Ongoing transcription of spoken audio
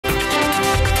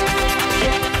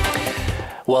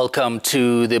Welcome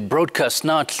to the broadcast.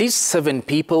 Now, at least 7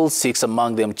 people, 6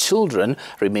 among them children,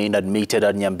 remain admitted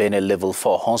at Nyambene Level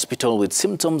 4 hospital with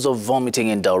symptoms of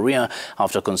vomiting and diarrhea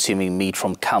after consuming meat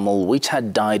from camel which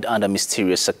had died under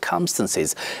mysterious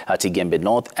circumstances at Igembe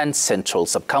North and Central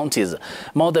sub-counties.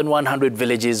 More than 100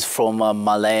 villages from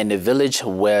Nyambene village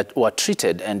were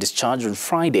treated and discharged on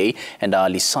Friday and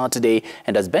early Saturday,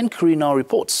 and as Ben Kuri now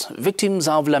reports, victims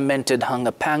have lamented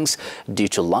hunger pangs due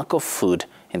to lack of food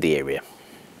in the area.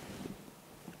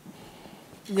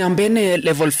 Nyambene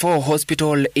Level 4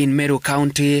 Hospital in Meru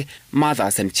County,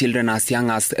 mothers and children as young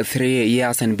as 3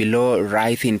 years and below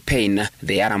writhe in pain.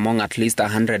 They are among at least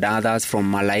 100 others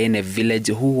from Nyambene village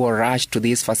who were rushed to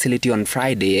this facility on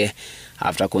Friday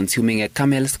after consuming a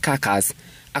camel's carcass.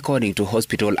 According to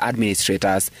hospital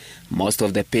administrators, most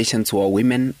of the patients were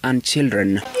women and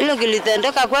children.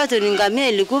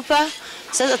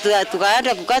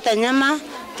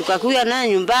 Tukakuya na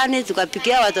nyumbani,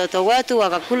 tukapikia watoto wetu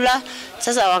wakakula,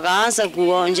 sasa wakaanza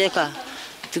kuonjeka.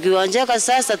 Tukionjeka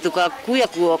sasa tukakuya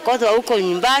kuokotwa huko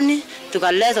nyumbani,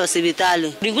 tukaleta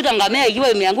hospitali. Nilikuta ngamia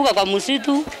ikiwa imeanguka kwa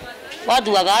msitu,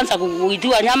 watu wakaanza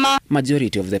kuitiwa nyama.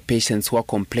 Majority of the patients were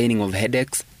complaining of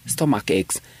headaches, stomach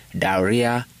aches,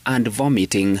 diarrhea and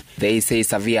vomiting. They say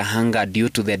severe hunger due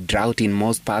to the drought in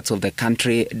most parts of the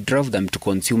country drove them to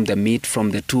consume the meat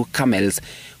from the 2 camels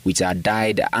which had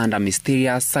died under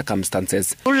mysterious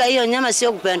circumstances. Kula hiyo nyama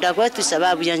sio kupenda kwetu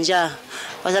sababu ya njaa.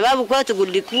 Kwa sababu kwetu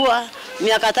kulikuwa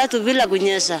miaka 3 bila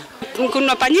kunyesha.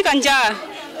 Kunafanyika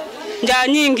njaa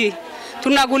nyingi.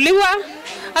 Tunakuliwa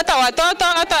hata watoto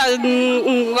hata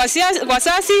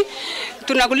wasasi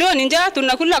tunakuliwa ni njaa,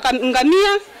 tunakula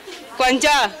ngamia kwa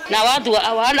njaa, na watu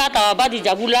hawana hata wapati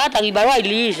chakula, hata kibarua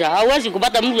iliisha. Hauwezi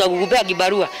kupata mtu wa kukupea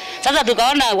kibarua. Sasa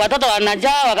tukaona watoto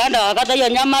wanajaa, wakaenda wakata hiyo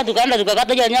nyama,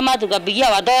 tukakata hiyo nyama, tukapigia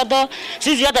watoto.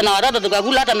 Sisi hata na watoto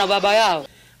tukakula hata na baba yao.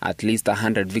 At least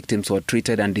 100 victims were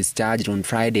treated and discharged on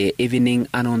Friday evening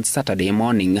and on Saturday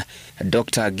morning.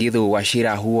 Dr. Githu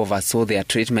Washira, who oversaw their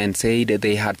treatment, said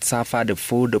they had suffered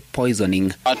food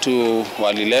poisoning. Watu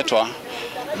waliletwa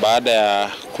baada ya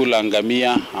kula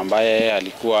ngamia ambaye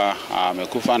alikuwa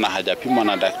amekufa na hajapimwa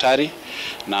na daktari,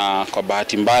 na kwa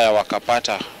bahati mbaya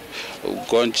wakapata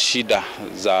shida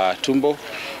za tumbo,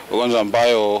 ugonjwa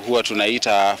ambayo huwa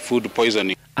tunaita food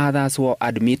poisoning. Others were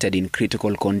admitted in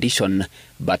critical condition,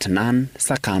 but none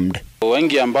succumbed.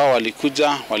 Wengi ambao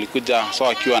walikuja so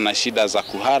wakiwa na shida za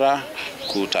kuhara,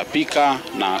 kutapika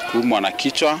na kuumwa na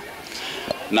kichwa,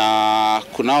 na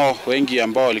kunao wengi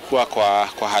ambao walikuwa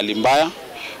kwa hali mbaya,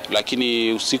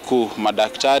 lakini usiku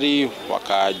madaktari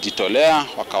wakajitolea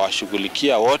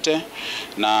wakawashughulikia wote,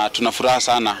 na tunafuraha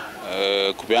sana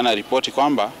kupeana ripoti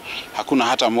kwamba hakuna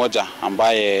hata mmoja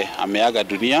ambaye ameaga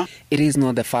dunia. It is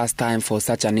not the first time for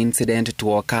such an incident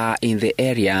to occur in the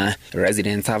area.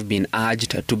 Residents have been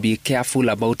urged to be careful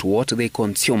about what they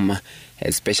consume,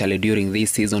 especially during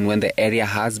this season when the area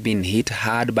has been hit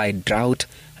hard by drought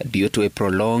due to a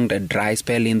prolonged dry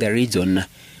spell in the region.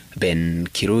 Ben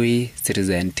Kuri,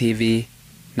 Citizen TV,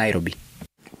 Nairobi.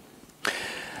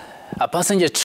 A passenger